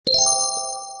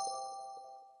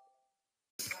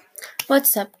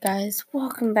What's up, guys?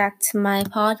 Welcome back to my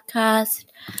podcast.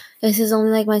 This is only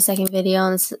like my second video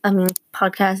on this,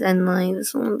 podcast, and like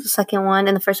this one, the second one,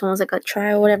 and the first one was like a try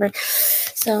or whatever.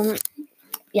 So,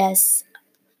 yes,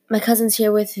 my cousin's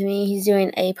here with me. He's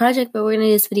doing a project, but we're gonna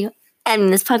do this video and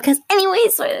this podcast anyway.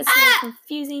 So it's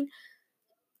confusing.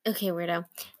 Okay, weirdo.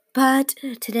 But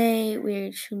today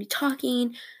we're just gonna be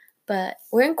talking. But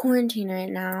we're in quarantine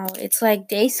right now. It's like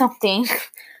day something.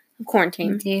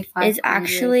 Quarantine. Day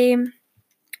 500.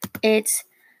 It's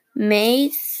May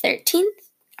 13th.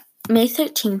 May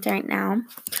 13th right now.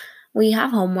 We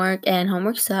have homework, and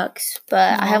homework sucks.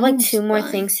 But I have like 2 more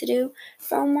things to do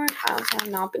for homework. I have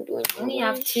not been doing I only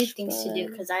have 2 things to do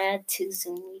because I had 2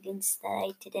 Zoom meetings that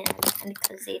I didn't attend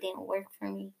because they didn't work for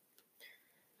me.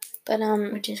 But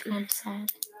which is kind of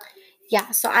sad.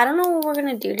 Yeah, so I don't know what we're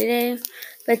gonna do today,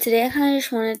 but today I kind of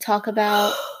just want to talk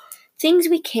about things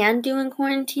we can do in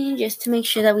quarantine just to make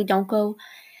sure that we don't go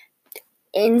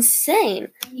insane.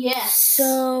 Yes.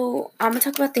 So I'm gonna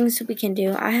talk about things that we can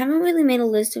do. I haven't really made a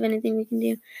list of anything we can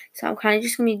do, so I'm kind of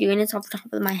just gonna be doing this off the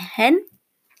top of my head.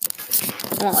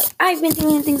 Well, I've been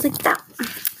doing things like that.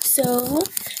 So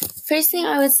first thing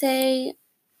I would say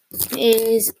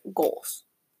is goals.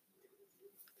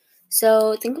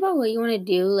 So think about what you want to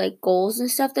do, like goals and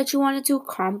stuff that you wanted to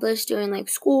accomplish during like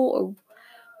school or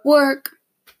work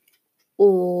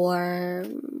or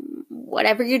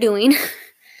whatever you're doing.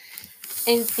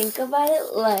 And think about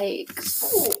it like,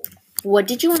 what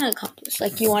did you want to accomplish?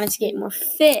 Like you wanted to get more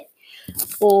fit,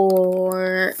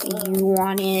 or you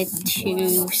wanted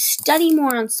to study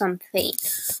more on something,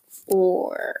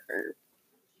 or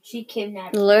She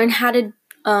kidnapped learn how to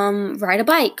ride a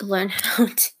bike. Learn how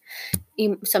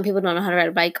to. Some people don't know how to ride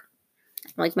a bike.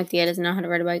 Like my Thea doesn't know how to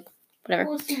ride a bike.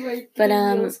 Whatever. But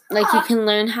like you can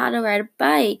learn how to ride a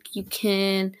bike. You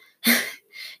can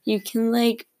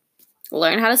like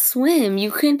learn how to swim.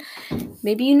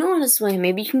 Maybe you know how to swim.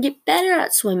 Maybe you can get better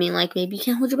at swimming. Like maybe you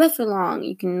can't hold your breath for long.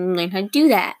 You can learn how to do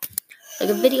that. Like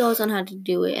a videos on how to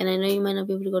do it. And I know you might not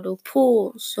be able to go to a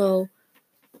pool, so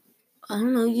I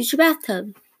don't know, use your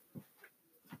bathtub.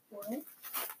 What?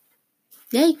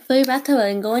 Yeah, you can fill your bathtub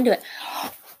and go into it.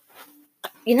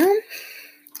 You know?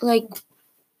 Like,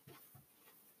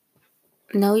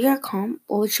 know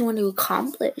what you want to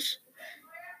accomplish.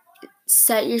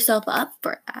 Set yourself up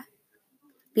for that.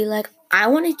 Be like, I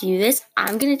want to do this.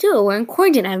 I'm going to do it. We're in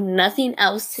quarantine. I have nothing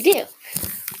else to do.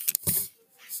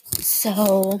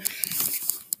 So,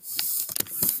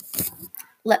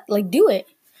 do it.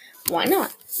 Why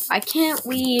not? Why can't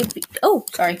we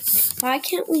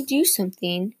do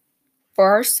something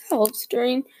for ourselves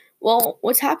during,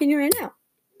 what's happening right now?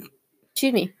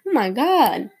 Excuse me. Oh my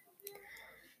God.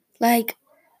 Like,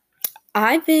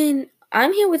 I'm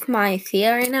here with my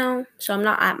Thea right now, so I'm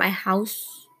not at my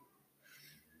house.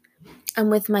 I'm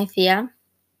with my Thea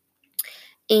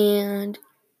and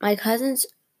my cousins.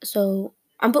 So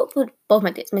I'm both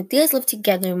my Theas. My Theas live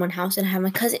together in one house, and I have my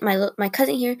cousin. My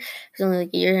cousin here, who's only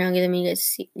like a year younger than me. You guys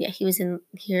see, yeah, he was in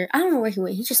here. I don't know where he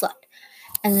went. He just left.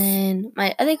 And then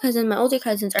my older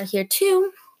cousins are here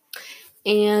too.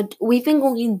 And we've been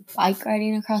going bike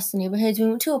riding across the neighborhoods. We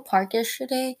went to a park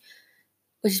yesterday,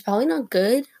 which is probably not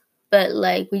good. But,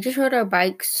 like, we just rode our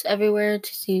bikes everywhere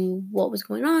to see what was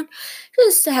going on.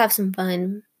 Just to have some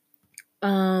fun.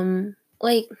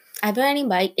 Like, I've been riding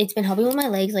bike. It's been helping with my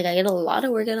legs. Like, I get a lot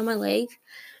of work out of my legs.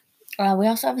 We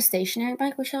also have a stationary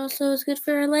bike, which also is good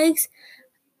for our legs.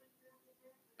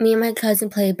 Me and my cousin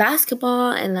play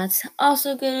basketball, and that's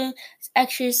also good. It's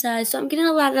exercise. So I'm getting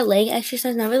a lot of leg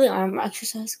exercise. Not really arm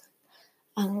exercise.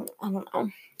 I don't know.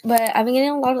 But I've been getting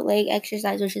a lot of leg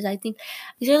exercise, which is, I think,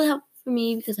 is really helpful for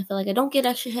me because I feel like I don't get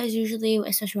exercise usually,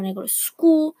 especially when I go to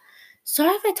school.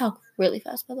 Sorry if I talk really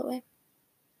fast, by the way.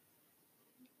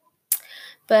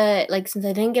 But, like, since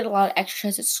I didn't get a lot of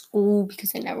exercise at school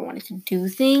because I never wanted to do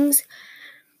things,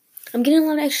 I'm getting a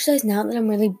lot of exercise now that I'm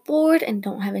really bored and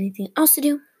don't have anything else to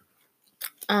do.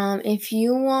 If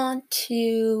you want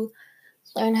to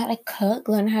learn how to cook,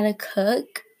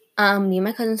 me and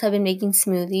my cousins have been making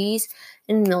smoothies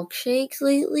and milkshakes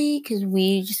lately because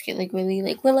we just get like really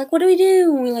like, we're like, what do we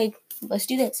do? And we're like, let's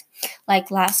do this. Like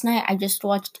last night I just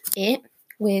watched it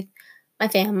with my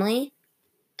family.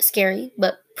 Scary,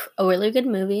 but a really good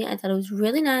movie. I thought it was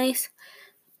really nice.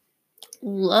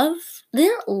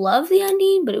 Didn't love the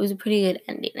ending, but it was a pretty good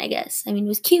ending, I guess. I mean, it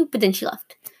was cute, but then she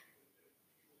left.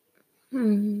 If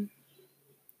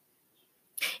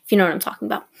you know what I'm talking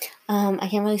about. I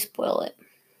can't really spoil it.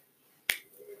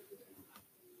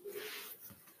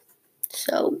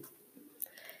 So,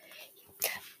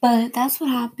 but that's what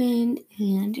happened,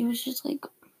 and it was just like,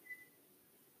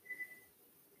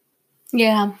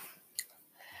 yeah.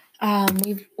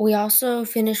 We also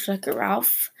finished Wreck-It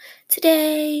Ralph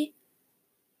today.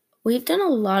 We've done a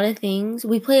lot of things.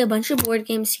 We play a bunch of board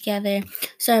games together.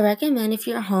 So I recommend if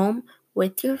you're home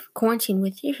with your quarantine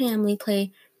with your family,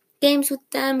 play games with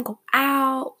them,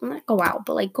 not go out,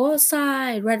 but go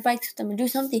outside, ride bikes with them, and do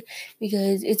something,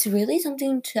 because it's really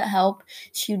something to help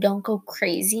so you don't go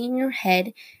crazy in your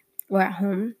head or at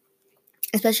home.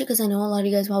 Especially because I know a lot of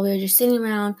you guys probably are just sitting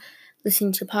around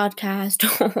listening to podcasts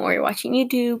or watching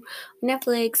YouTube,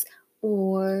 Netflix,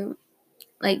 or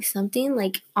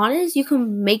something honest. You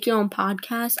can make your own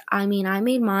podcast. I mean, I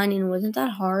made mine and it wasn't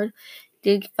that hard. It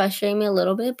did frustrate me a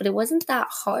little bit, but it wasn't that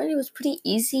hard. It was pretty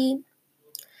easy.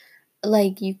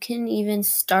 You can even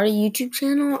start a YouTube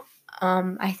channel.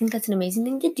 I think that's an amazing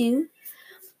thing to do.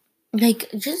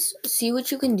 Just see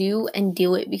what you can do and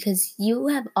do it, because you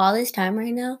have all this time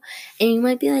right now, and you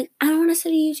might be like, I don't want to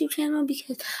start a YouTube channel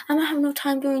because I don't have no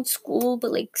time during school,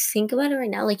 but think about it right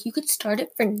now. You could start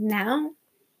it for now,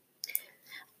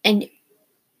 and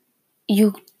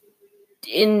if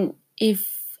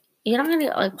you're not gonna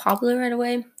get popular right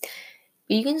away,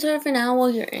 but you can start it for now while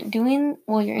you're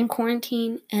in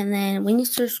quarantine, and then when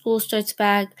school starts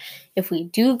back, if we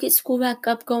do get school back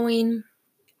up going,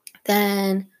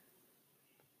 then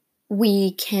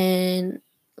we can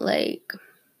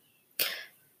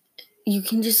you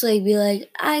can just be like,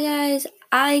 hi guys,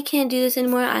 I can't do this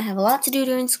anymore. I have a lot to do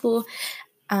during school.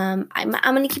 I'm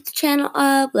gonna keep the channel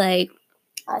up.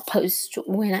 I'll post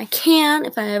when I can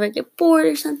if I ever get bored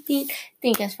or something.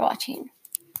 Thank you guys for watching.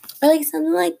 Or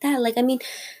something like that. I mean,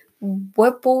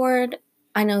 we're bored.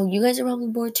 I know you guys are probably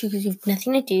bored too because you have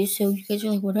nothing to do. So you guys are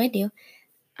like, what do I do?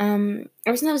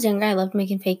 Ever since I was younger, I loved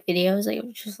making fake videos.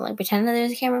 Just pretend that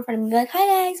there's a camera in front of me, hi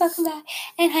guys, welcome back,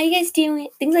 and how you guys doing?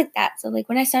 Things like that. So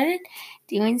when I started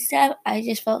doing stuff, I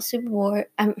just felt super bored.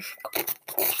 When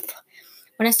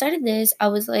I started this, I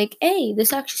was like, hey,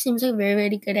 this actually seems like a very,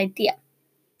 very good idea.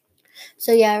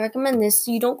 So yeah, I recommend this.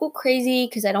 So you don't go crazy,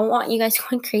 because I don't want you guys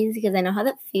going crazy, because I know how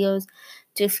that feels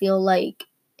to feel I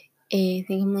think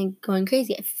I'm going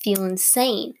crazy. I feel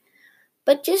insane.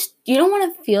 But just, you don't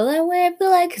want to feel that way, I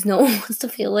feel because no one wants to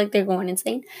feel like they're going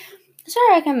insane. So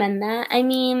I recommend that. I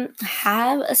mean,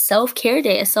 have a self-care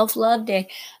day, a self-love day,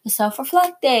 a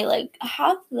self-reflect day.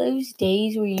 Have those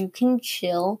days where you can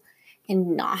chill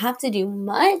and not have to do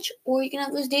much, or you can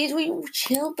have those days where you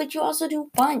chill, but you also do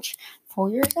a bunch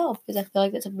for yourself, because I feel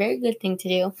that's a very good thing to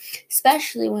do,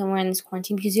 especially when we're in this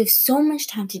quarantine, because you have so much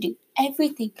time to do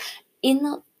everything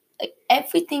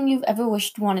everything you've ever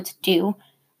wished you wanted to do.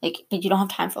 But you don't have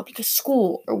time for it because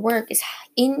school or work is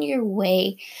in your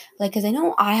way. Because I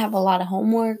know I have a lot of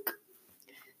homework.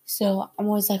 So I'm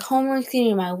always homework's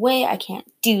getting in my way. I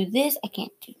can't do this. I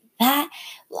can't do that.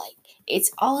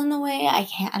 It's all in the way. I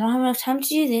don't have enough time to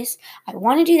do this. I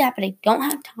want to do that, but I don't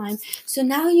have time. So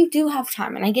now you do have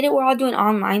time. And I get it, we're all doing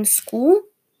online school.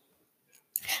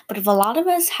 But if a lot of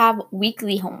us have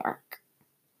weekly homework,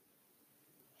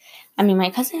 I mean,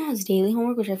 my cousin has daily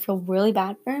homework, which I feel really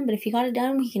bad for him. But if he got it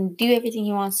done, he can do everything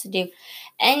he wants to do.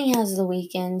 And he has the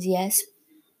weekends, yes.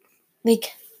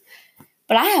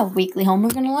 But I have weekly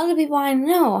homework, and a lot of people I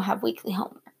know have weekly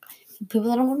homework. People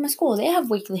that don't go to my school, they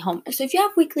have weekly homework. So if you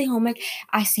have weekly homework,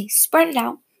 I say spread it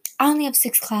out. I only have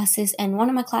 6 classes, and one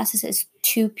of my classes takes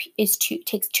 2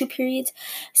 periods.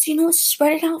 So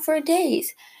spread it out for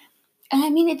days. And I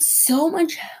mean, it's so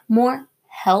much more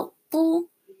helpful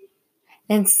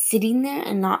than sitting there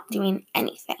and not doing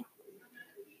anything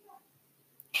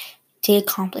to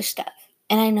accomplish stuff.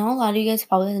 And I know a lot of you guys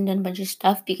probably haven't done a bunch of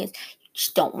stuff because you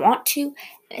just don't want to, and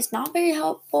it's not very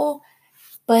helpful.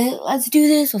 But let's do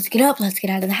this. Let's get up. Let's get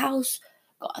out of the house.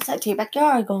 Go outside to your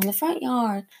backyard. Go in the front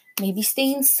yard. Maybe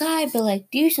stay inside, but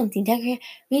do something.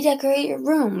 Redecorate your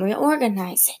room.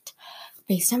 Reorganize it.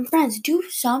 Make some friends. Do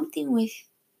something with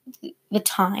the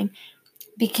time.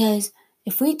 Because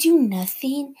if we do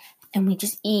nothing and we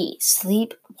just eat,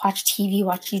 sleep, watch TV,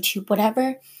 watch YouTube,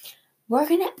 whatever, we're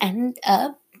going to end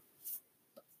up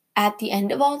at the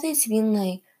end of all this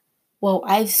being whoa,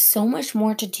 I have so much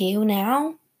more to do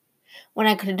now, when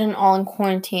I could have done it all in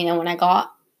quarantine. And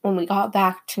when we got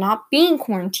back to not being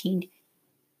quarantined,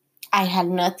 I had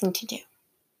nothing to do.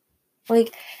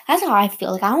 That's how I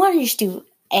feel. I want to just do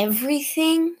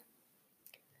everything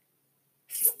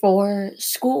for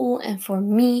school and for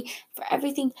me, for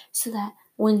everything, so that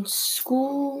when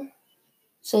school's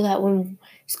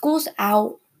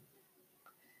out,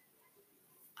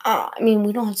 I mean,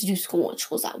 we don't have to do school when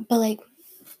school's out, but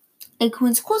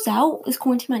when school's out, this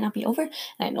quarantine might not be over, and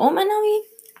I know it might not be,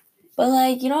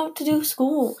 but you don't have to do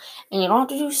school, and you don't have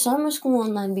to do summer school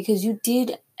online because you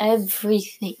did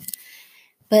everything.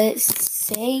 But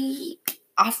say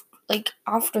like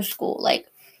after school, like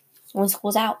when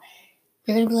school's out,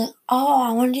 you're gonna be like, oh,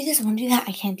 I want to do this, I want to do that,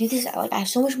 I can't do this, I have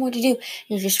so much more to do.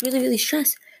 You're just really, really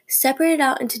stressed. Separate it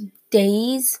out into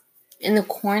days in the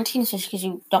quarantine, especially because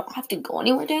you don't have to go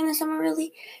anywhere during the summer,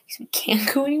 really, because we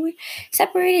can't go anywhere.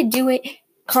 Separate it, do it,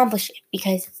 accomplish it,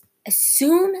 because as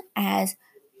soon as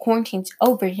quarantine's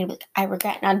over, you're gonna be like, I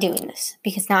regret not doing this,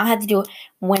 because now I have to do it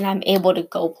when I'm able to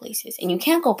go places, and you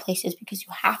can't go places because you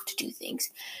have to do things,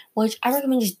 which I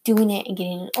recommend just doing it and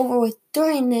getting it over with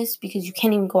during this, because you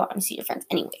can't even go out and see your friends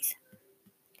anyways,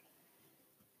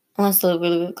 unless they live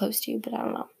really, really close to you, but I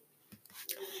don't know.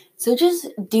 So just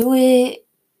do it,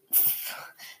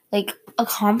 like,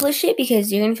 accomplish it,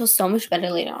 because you're gonna feel so much better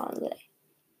later on in the day.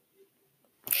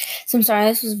 So I'm sorry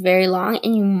this was very long,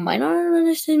 and you might not have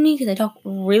understood me because I talk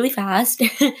really fast.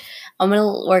 I'm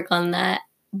gonna work on that.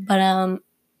 But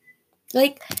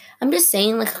like, I'm just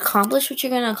saying, like, accomplish what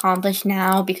you're gonna accomplish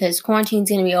now, because quarantine's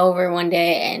gonna be over one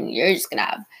day, and you're just gonna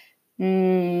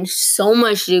have so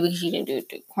much to do because you didn't do it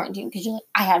through quarantine, because you're like,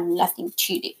 I have nothing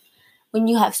to do, when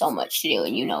you have so much to do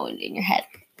and you know it in your head.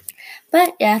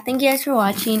 But yeah, thank you guys for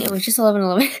watching. It was just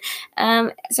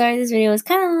 11:11. Sorry, this video was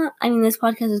kind of, this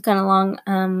podcast is kind of long.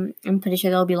 I'm pretty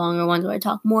sure there'll be longer ones where I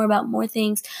talk more about more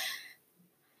things.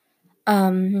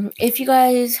 If you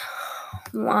guys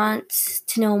want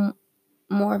to know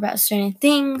more about certain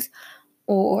things,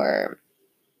 or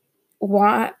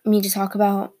want me to talk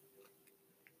about,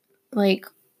 like,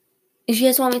 if you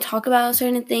guys want me to talk about a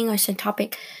certain thing or a certain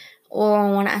topic, or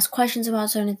want to ask questions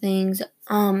about certain things,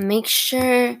 make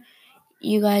sure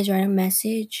you guys write a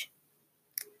message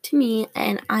to me,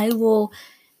 and I will,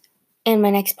 in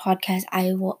my next podcast,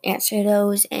 I will answer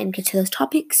those and get to those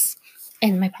topics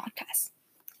in my podcast,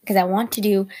 because I want to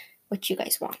do what you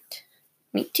guys want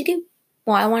me to do.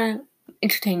 Well, I want to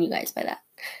entertain you guys by that,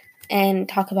 and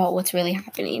talk about what's really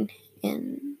happening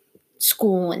in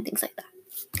school and things like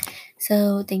that.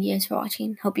 So thank you guys for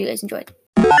watching. Hope you guys enjoyed.